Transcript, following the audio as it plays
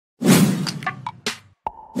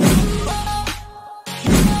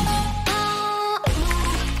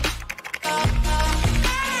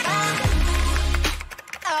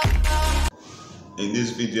In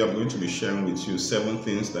this video, I'm going to be sharing with you 7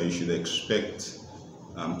 things that you should expect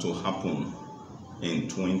to happen in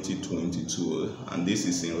 2022, and this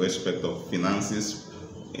is in respect of finances,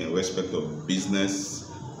 in respect of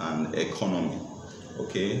business and economy.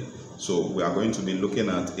 Okay, so we are going to be looking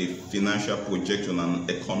at a financial projection and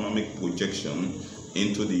economic projection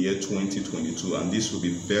into the year 2022, and this will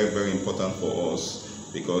be very important for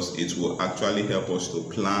us because it will actually help us to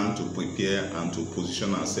plan, to prepare and to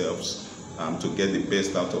position ourselves to get the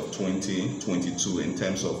best out of 2022 in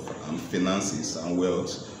terms of finances and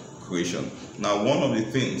wealth creation. Now, one of the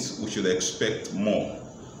things we should expect more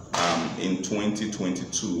in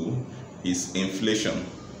 2022 is inflation.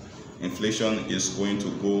 Inflation is going to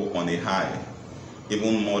go on a high,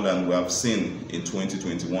 even more than we have seen in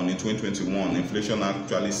 2021. In 2021, inflation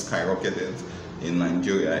actually skyrocketed in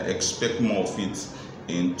Nigeria. I expect more of it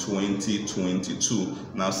in 2022.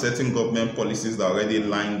 Now, certain government policies that are already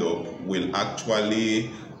lined up will actually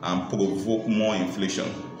provoke more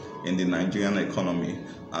inflation in the Nigerian economy.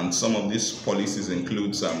 And some of these policies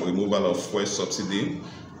include removal of fuel subsidy.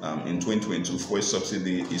 In 2022, fuel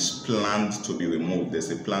subsidy is planned to be removed. There's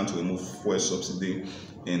a plan to remove fuel subsidy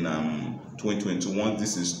in 2021. Once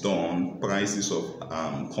this is done, prices of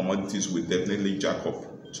commodities will definitely jack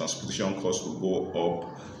up. Transportation costs will go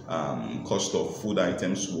up. Cost of food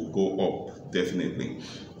items will go up, definitely.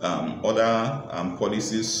 Other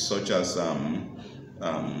policies such as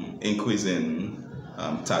increase in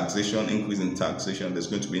taxation. There's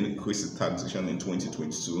going to be an increase in taxation in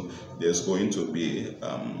 2022. There's going to be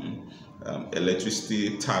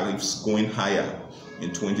electricity tariffs going higher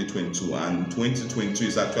in 2022, and 2022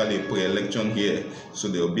 is actually a pre-election year, so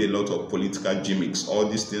there will be a lot of political gimmicks. All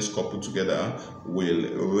these things coupled together will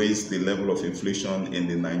raise the level of inflation in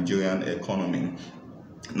the Nigerian economy.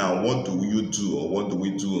 Now, what do we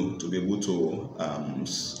do to be able to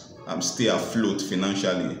stay afloat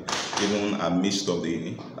financially, even amidst of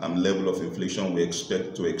the level of inflation we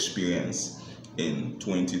expect to experience in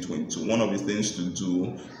 2022? One of the things to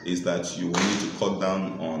do is that you will need to cut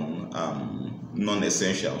down on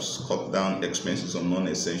non-essentials, cut down expenses on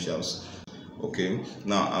non-essentials. Okay,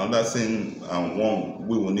 now another thing one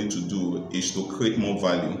we will need to do is to create more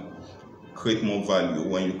value.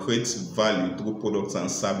 When you create value through products and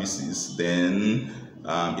services, then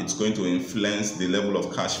it's going to influence the level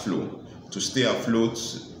of cash flow. To stay afloat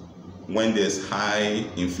when there's high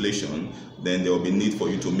inflation, then there will be need for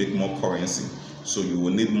you to make more currency. So you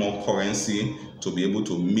will need more currency to be able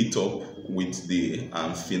to meet up with the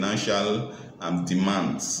financial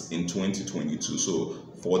demands in 2022. So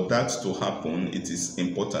for that to happen, it is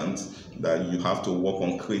important that you have to work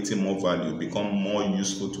on creating more value, become more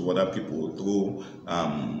useful to other people through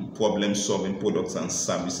problem-solving products and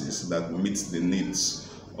services that meet the needs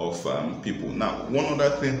of people. Now, one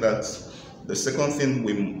other thing the second thing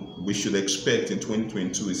we should expect in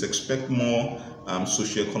 2022 is expect more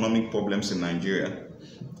socioeconomic problems in Nigeria.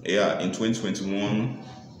 Yeah, in 2021,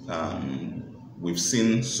 we've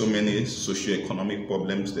seen so many socioeconomic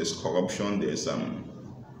problems. There's corruption, there's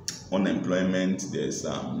unemployment, there's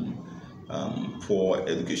poor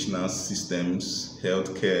educational systems,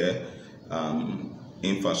 healthcare,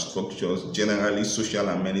 infrastructures, generally social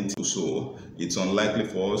amenities. So it's unlikely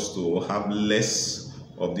for us to have less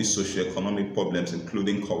of these socioeconomic problems,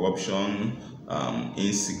 including corruption,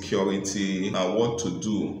 insecurity. Now, what to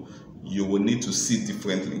do? You will need to see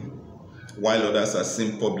differently. While others are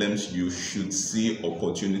seeing problems, you should see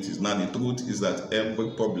opportunities. Now, the truth is that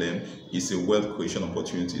every problem is a wealth creation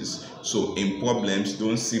opportunities. So in problems,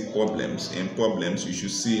 don't see problems. In problems, you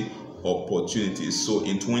should see opportunities. So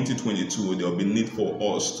in 2022, there will be need for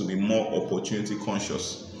us to be more opportunity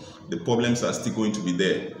conscious. The problems are still going to be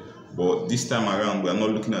there, but this time around, we are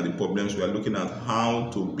not looking at the problems. We are looking at how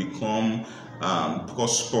to become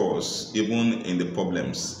prosperous even in the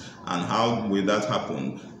problems. And how will that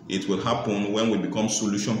happen? It will happen when we become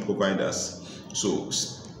solution providers. So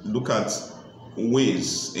look at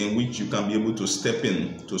ways in which you can be able to step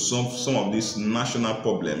in to solve some of these national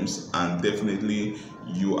problems, and definitely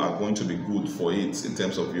you are going to be good for it in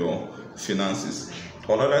terms of your finances.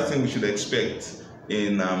 Another thing we should expect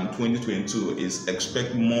in 2022 is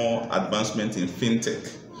expect more advancement in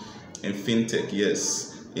fintech.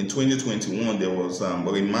 Yes, in 2021 there was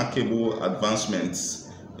remarkable advancements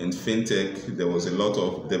in fintech. There was a lot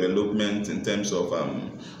of development in terms of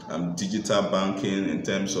digital banking, in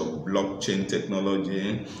terms of blockchain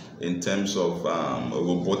technology, in terms of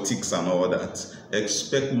robotics and all that.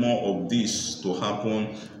 Expect more of this to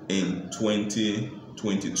happen in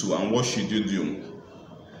 2022. And what should you do?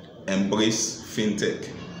 Embrace fintech,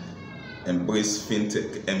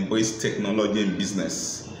 embrace technology in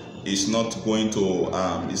business. it's not going to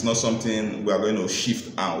it's not something we are going to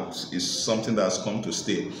shift out. It's something that's come to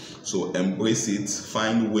stay. So embrace it.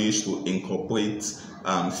 Find ways to incorporate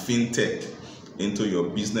fintech into your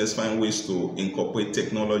business. Find ways to incorporate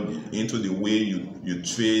technology into the way you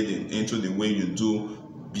trade, into the way you do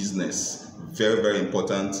business. Very, very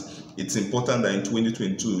important. It's important that in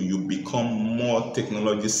 2022 you become more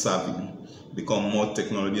technology savvy. Become more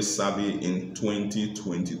technology savvy in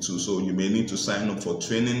 2022. So you may need to sign up for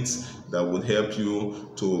trainings that would help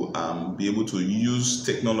you to be able to use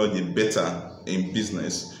technology better in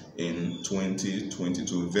business in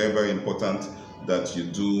 2022. Very, very important that you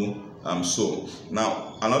do so.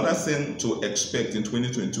 Now, another thing to expect in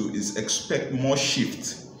 2022 is expect more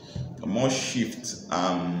shift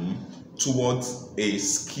towards a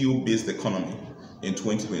skill-based economy in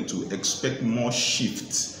 2022. Expect more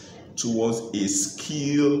shift towards a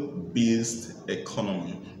skill-based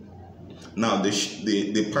economy. Now,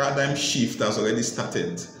 the paradigm shift has already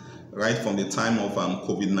started, right from the time of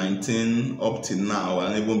COVID-19 up to now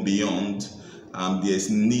and even beyond. There's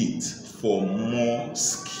need for more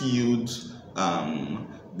skilled,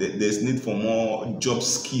 there's need for more job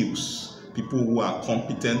skills, people who are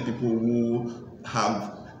competent, people who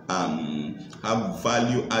have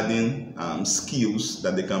value-adding skills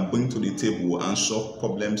that they can bring to the table and solve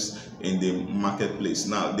problems in the marketplace.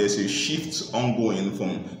 Now, there's a shift ongoing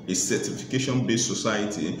from a certification-based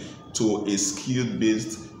society to a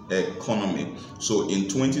skill-based economy. So in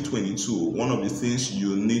 2022, one of the things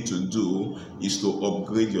you need to do is to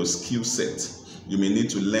upgrade your skill set. You may need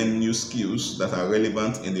to learn new skills that are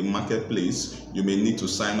relevant in the marketplace. You may need to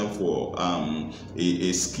sign up for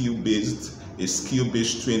a skill-based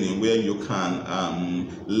training where you can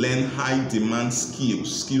learn high demand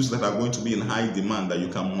skills that are going to be in high demand that you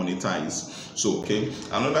can monetize. So,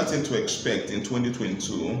 another thing to expect in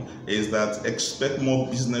 2022 is that expect more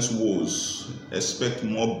business woes. Expect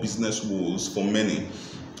more business woes for many.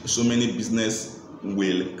 So many business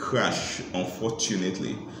will crash,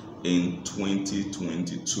 unfortunately, in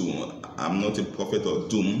 2022. I'm not a prophet of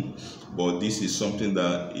doom, but this is something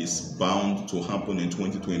that is bound to happen in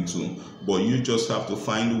 2022. But you just have to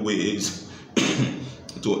find ways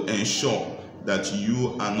to ensure that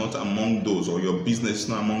you are not among those, or your business is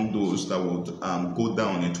not among those that would go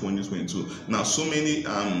down in 2022. Now, so many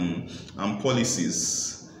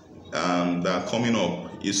policies that are coming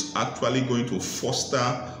up is actually going to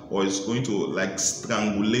foster, or is going to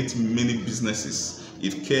strangulate many businesses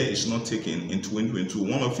if care is not taken in 2022.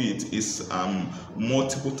 One of it is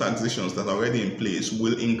multiple taxations that are already in place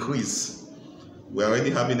will increase. We're already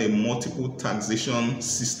having a multiple taxation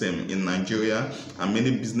system in Nigeria, and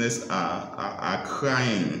many businesses are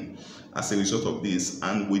crying as a result of this.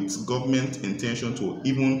 And with government intention to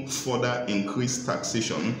even further increase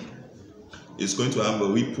taxation, it's going to have a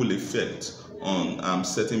ripple effect on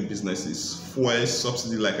certain businesses. Fuel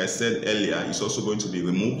subsidy, like I said earlier, is also going to be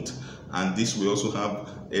removed, and this will also have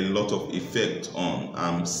a lot of effect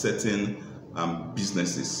on certain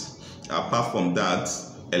businesses. Apart from that,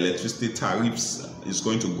 electricity tariffs is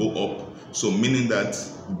going to go up, so meaning that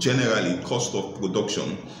generally cost of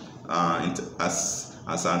production as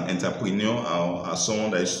an entrepreneur or as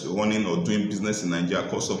someone that is running or doing business in Nigeria,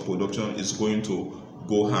 cost of production is going to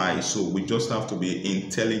go high. So we just have to be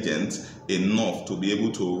intelligent enough to be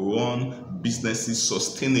able to run businesses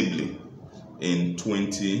sustainably in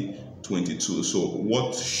 2022. So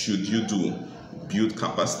what should you do? Build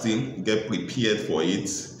capacity, get prepared for it,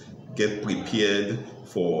 get prepared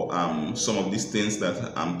for some of these things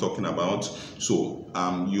that I'm talking about. So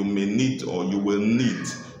you may need, or you will need,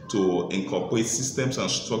 to incorporate systems and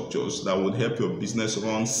structures that would help your business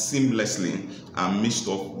run seamlessly amidst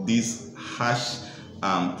of these harsh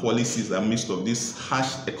policies, amidst of this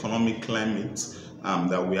harsh economic climate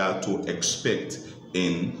that we are to expect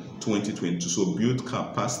in 2022. So build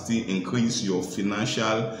capacity, increase your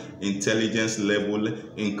financial intelligence level,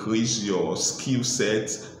 increase your skill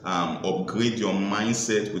set, upgrade your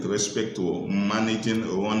mindset with respect to managing,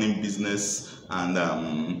 running business, and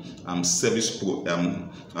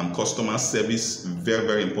customer service. Very,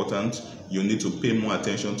 very important. You need to pay more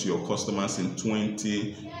attention to your customers in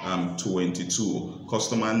 2022.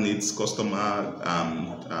 Customer needs, customer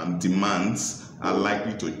demands are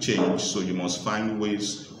likely to change, so you must find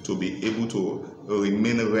ways to be able to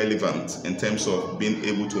remain relevant in terms of being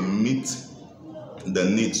able to meet the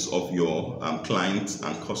needs of your clients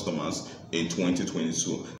and customers in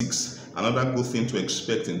 2022. Another good thing to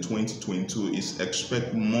expect in 2022 is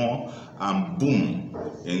expect more boom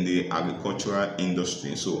in the agricultural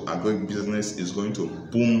industry. So agribusiness is going to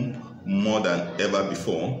boom more than ever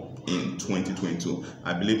before in 2022.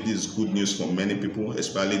 I believe this is good news for many people,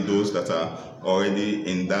 especially those that are already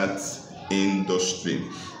in that industry.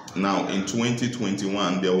 Now, in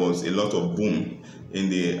 2021, there was a lot of boom in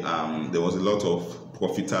the there was a lot of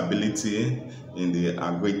profitability in the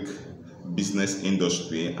agri business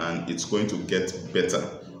industry, and it's going to get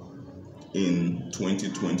better in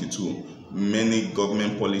 2022. Many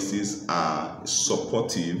government policies are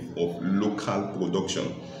supportive of local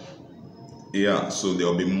production. Yeah, so there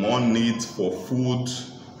will be more need for food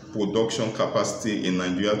production capacity in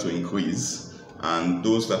Nigeria to increase, and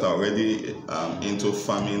those that are already into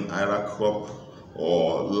farming, either crop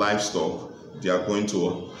or livestock, they are going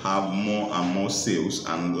to have more and more sales.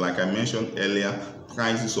 And like I mentioned earlier,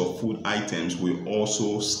 prices of food items will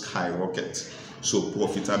also skyrocket. So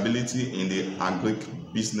profitability in the agri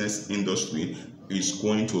business industry is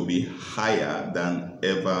going to be higher than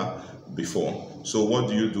ever before. So what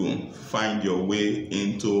do? Find your way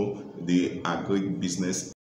into the agri business